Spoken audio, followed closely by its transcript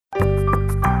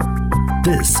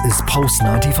This is Pulse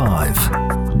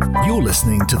 95. You're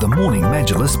listening to the Morning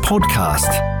Majlis podcast.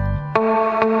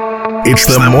 It's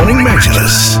the Morning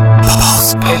Majlis.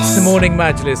 It's the Morning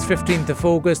Majlis, 15th of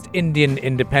August, Indian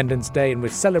Independence Day, and we're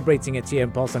celebrating it here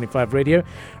on Pulse 95 Radio.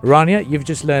 Rania, you've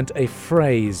just learnt a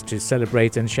phrase to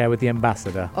celebrate and share with the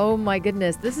ambassador. Oh my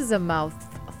goodness, this is a mouthful.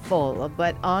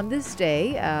 But on this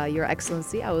day, Your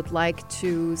Excellency, I would like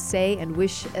to say and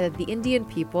wish the Indian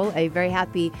people a very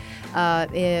happy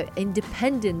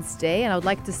Independence Day. And I would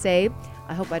like to say,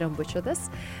 I hope I don't butcher this,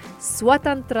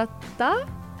 Swatantrata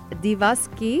Divas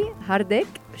ki Hardik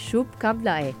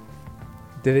Shubhkamnaएं.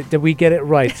 Did we get it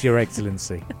right, Your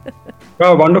Excellency?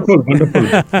 Oh, wonderful.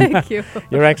 Thank you.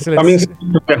 Your Excellency. Coming straight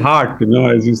to the heart,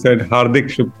 as you said, Hardik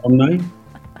Shubhkamnaएं.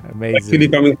 Amazing. Actually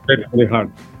coming straight to the heart.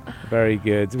 Very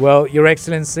good. Well, Your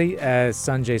Excellency,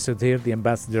 Sunjay Sudhir, the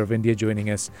Ambassador of India, joining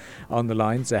us on the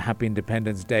lines. A happy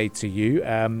Independence Day to you.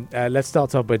 Let's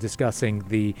start off by discussing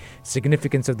the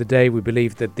significance of the day. We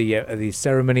believe that the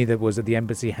ceremony that was at the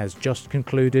embassy has just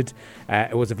concluded.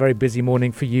 It was a very busy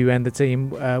morning for you and the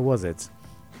team, was it?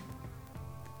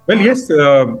 Well, yes,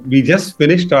 we just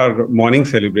finished our morning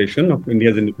celebration of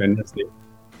India's Independence Day.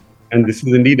 And this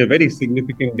is indeed a very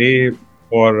significant day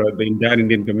for the entire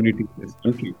Indian community in this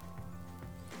country.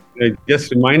 It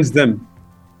just reminds them,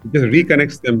 it just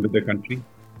reconnects them with the country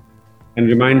and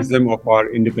reminds them of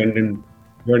our independent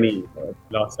journey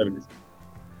last 70 years.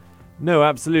 No,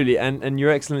 absolutely. And Your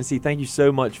Excellency, thank you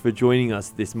so much for joining us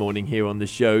this morning here on the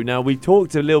show. Now, we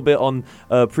talked a little bit on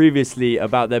previously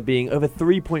about there being over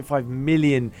 3.5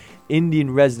 million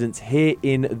Indian residents here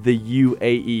in the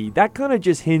UAE. That kind of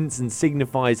just hints and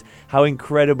signifies how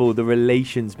incredible the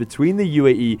relations between the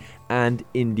UAE and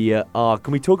India are.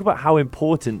 Can we talk about how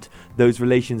important those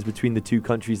relations between the two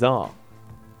countries are?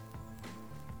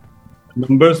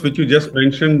 Numbers which you just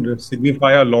mentioned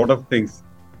signify a lot of things.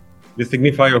 They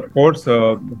signify, of course,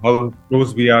 how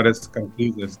close we are as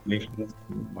countries, as nations,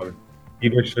 our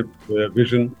leadership,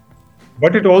 vision.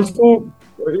 But it also,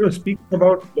 speaks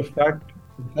about the fact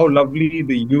how lovely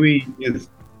the UAE is,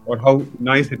 or how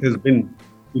nice it has been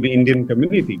to the Indian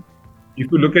community.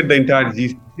 If you look at the entire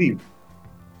GCC,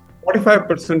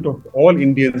 45% of all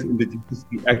Indians in the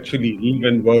GCC actually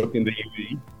live and work in the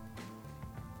UAE.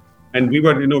 And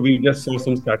we just saw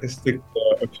some statistics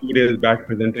a few days back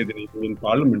presented in the Indian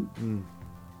Parliament.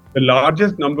 The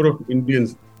largest number of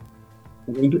Indians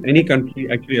into any country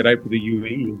actually arrive to the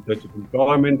UAE in search of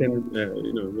employment and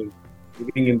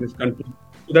living in this country.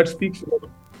 So that speaks about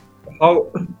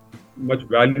how much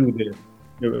value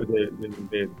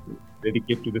they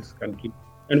dedicate to this country.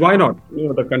 And why not?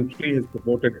 The country has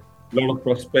supported a lot of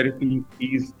prosperity,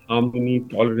 peace, harmony,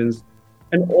 tolerance,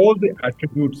 and all the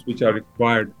attributes which are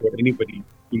required for anybody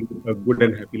to live a good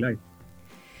and happy life.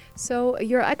 So,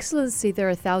 Your Excellency, there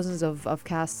are thousands of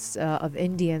castes of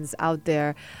Indians out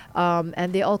there,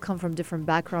 and they all come from different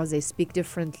backgrounds. They speak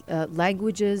different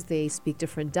languages, they speak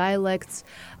different dialects,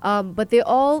 but they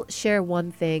all share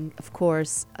one thing, of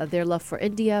course, their love for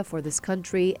India, for this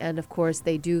country, and of course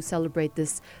they do celebrate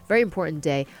this very important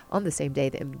day on the same day,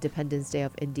 the Independence Day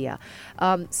of India.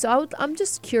 I'm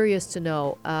just curious to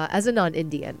know, as a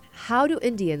non-Indian, how do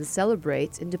Indians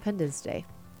celebrate Independence Day?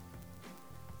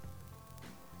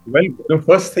 Well, the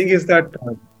first thing is that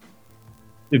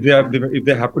if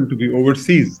they happen to be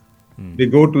overseas, they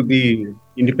go to the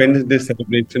Independence Day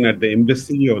celebration at the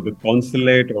embassy or the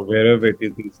consulate or wherever it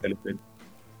is being celebrated.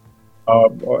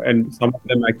 And some of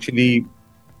them actually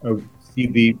see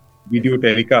the video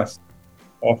telecast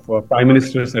of Prime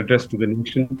Minister's address to the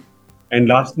nation. And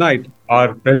last night,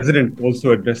 our president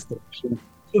also addressed the nation.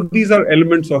 So these are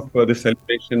elements of the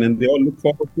celebration, and they all look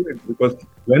forward to it, because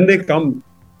when they come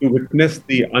to witness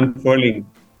the unfurling,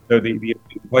 the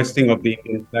hoisting of the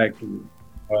Indian flag to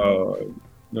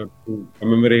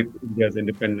commemorate India's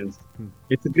independence.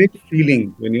 It's a great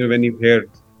feeling when you hear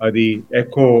the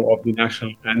echo of the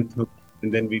national anthem,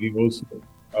 and then we also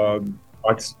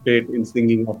participate in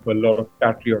singing of a lot of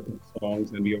patriotic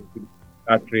songs, and we are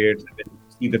patriots, and then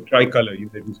you see the tricolor, you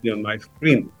see on my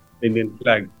screen, the Indian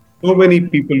flag. So many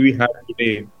people we have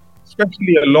today,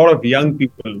 especially a lot of young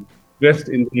people dressed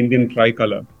in the Indian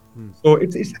tricolor. So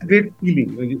it's a great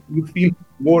feeling. You feel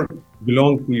more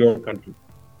belong to your country.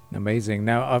 Amazing.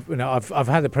 Now, I've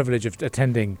had the privilege of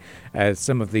attending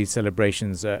some of these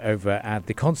celebrations over at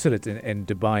the consulate in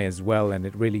Dubai as well, and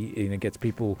it really gets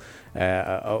people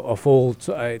of all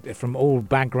from all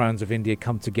backgrounds of India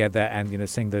come together and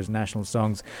sing those national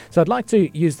songs. So I'd like to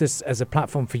use this as a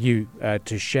platform for you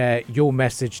to share your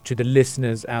message to the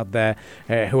listeners out there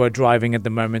who are driving at the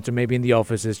moment, or maybe in the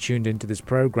offices tuned into this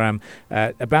program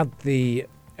about the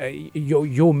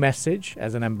your message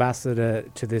as an ambassador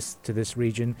to this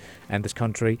region and this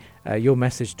country, your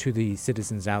message to the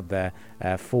citizens out there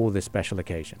for this special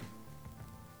occasion.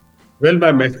 Well,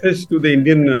 my message to the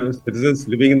Indian citizens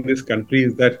living in this country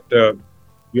is that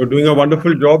you're doing a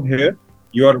wonderful job here.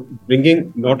 You're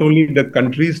bringing not only the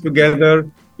countries together,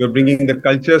 you're bringing the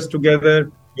cultures together,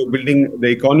 you're building the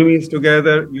economies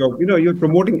together. You're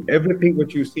promoting everything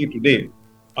which you see today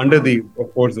under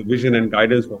of course, the vision and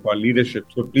guidance of our leadership.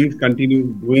 So please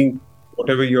continue doing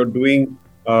whatever you're doing.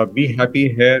 Be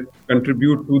happy here.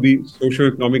 Contribute to the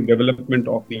socio-economic development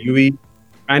of the UAE,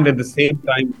 and at the same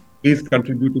time, please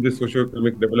contribute to the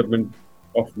socio-economic development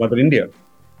of Mother India.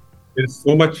 There is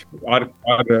so much our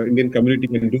Indian community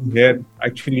can do here.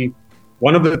 Actually,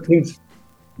 one of the things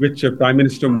which Prime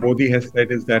Minister Modi has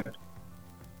said is that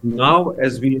now,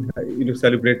 as we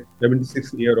celebrate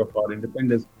 76th year of our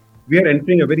independence, we are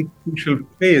entering a very crucial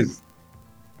phase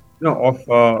of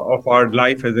our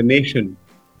life as a nation.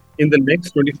 In the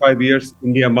next 25 years,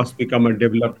 India must become a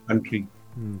developed country.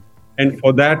 And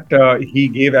for that, he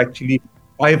gave actually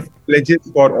 5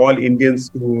 pledges for all Indians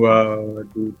to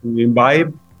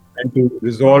imbibe and to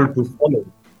resolve to follow.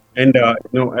 And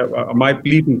my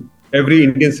plea to every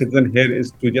Indian citizen here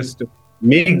is to just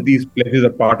make these pledges a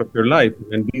part of your life.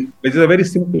 And these pledges are very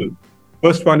simple.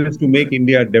 First one is to make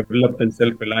India developed and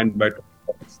self-reliant by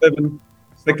 2047.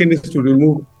 Second is to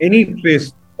remove any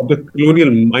trace of the colonial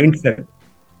mindset.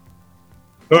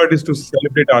 Third is to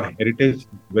celebrate our heritage,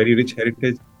 very rich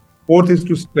heritage. Fourth is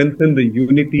to strengthen the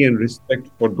unity and respect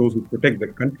for those who protect the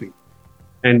country.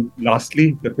 And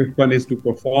lastly, the fifth one is to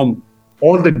perform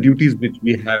all the duties which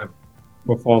we have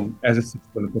performed as a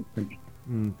citizen of the country.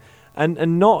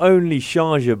 And not only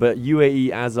Sharjah, but UAE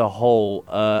as a whole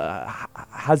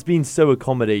has been so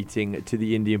accommodating to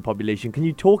the Indian population. Can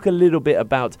you talk a little bit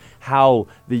about how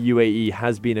the UAE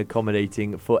has been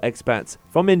accommodating for expats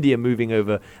from India moving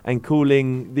over and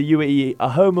calling the UAE a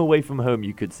home away from home,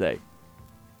 you could say?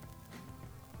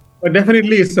 But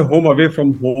definitely, it's a home away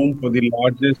from home for the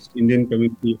largest Indian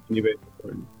community anywhere in the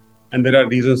world. And there are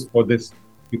reasons for this,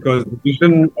 because the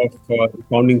vision of the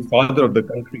founding father of the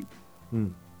country,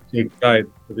 Sheikh Zayed,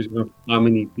 the vision of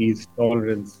harmony, peace,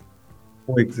 tolerance,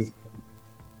 coexistence,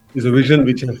 is a vision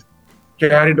which has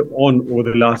carried on over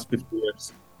the last 50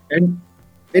 years. And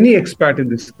any expat in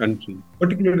this country,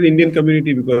 particularly the Indian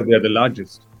community, because they are the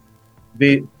largest,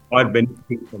 they are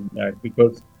benefiting from that,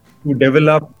 because to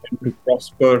develop and to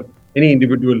prosper, any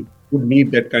individual would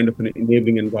need that kind of an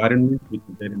enabling environment which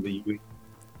is there in the UAE.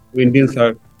 So Indians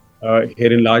are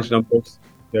here in large numbers.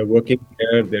 They're working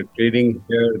here, they're trading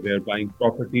here, they're buying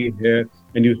property here,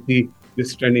 and you see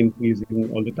this trend increasing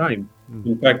all the time.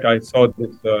 In fact, I saw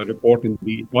this report in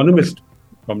The Economist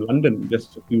from London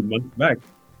just a few months back,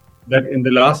 that in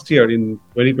the last year, in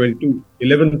 2022,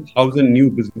 11,000 new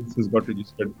businesses got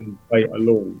registered in Dubai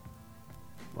alone.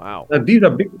 Wow. Now, these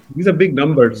are big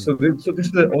numbers. So this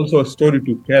is also a story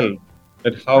to tell,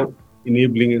 that how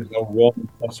enabling and how warm and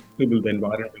hospitable the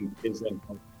environment is, and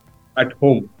how at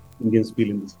home Indians feel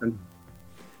in this country.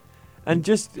 And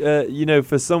just,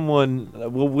 for someone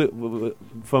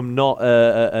from not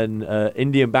an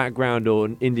Indian background or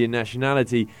an Indian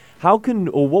nationality,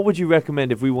 what would you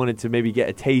recommend if we wanted to maybe get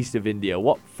a taste of India?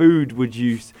 What food would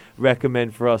you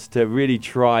recommend for us to really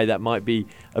try that might be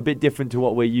a bit different to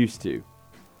what we're used to?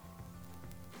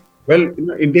 Well,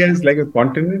 India is like a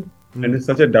continent, and it's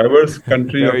such a diverse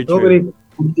country. Very so true.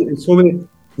 many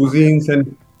cuisines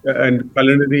and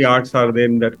culinary arts are there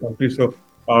in that country. So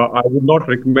I would not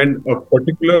recommend a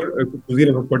particular cuisine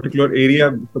of a particular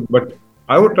area, but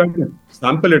I would try to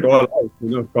sample it all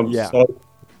out, from South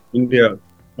India,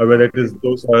 whether it is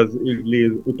dosas,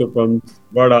 idlis, uttapams,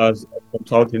 vadas from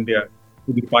South India,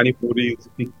 to the pani puris,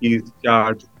 tikkis,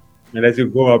 chaats, and as you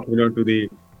go up, to the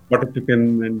butter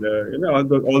chicken and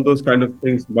all those kind of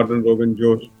things, mutton, rogan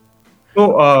josh.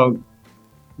 So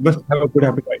must have a good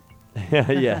appetite.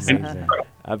 Yes,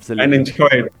 absolutely, and enjoy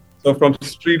it. So from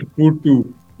street food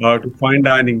to fine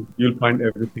dining, you'll find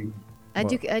everything. And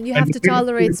you have to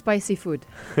tolerate spicy food.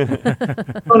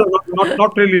 No,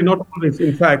 not really, not always.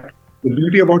 In fact, the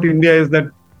beauty about India is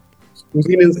that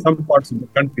cuisine in some parts of the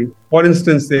country, for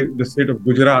instance, the state of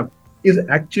Gujarat, is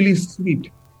actually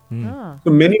sweet. So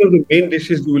many of the main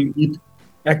dishes you will eat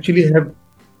actually have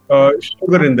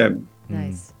sugar in them.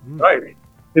 Nice. Right.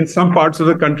 In some parts of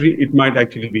the country, it might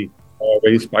actually be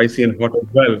very spicy and hot as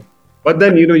well. But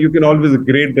then, you can always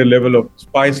grade the level of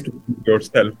spice to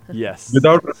yourself. Yes.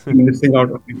 Without missing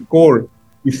out on the core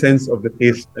essence of the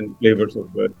taste and flavors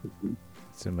of the cuisine.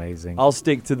 It's amazing. I'll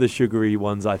stick to the sugary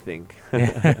ones, I think.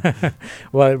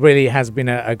 Well, it really has been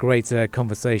a great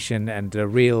conversation and a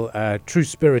real true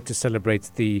spirit to celebrate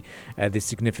the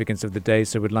significance of the day.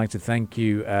 So we'd like to thank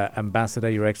you, Ambassador,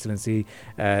 Your Excellency,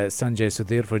 Sunjay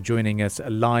Sudhir, for joining us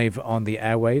live on the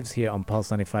airwaves here on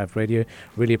Pulse 95 Radio.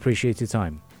 Really appreciate your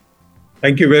time.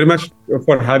 Thank you very much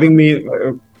for having me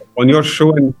on your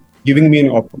show and giving me an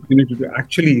opportunity to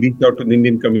actually reach out to the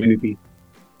Indian community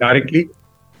directly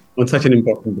on such an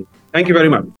important day. Thank you very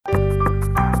much.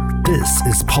 This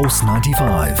is Pulse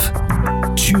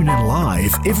 95. Tune in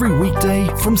live every weekday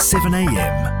from 7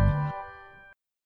 a.m.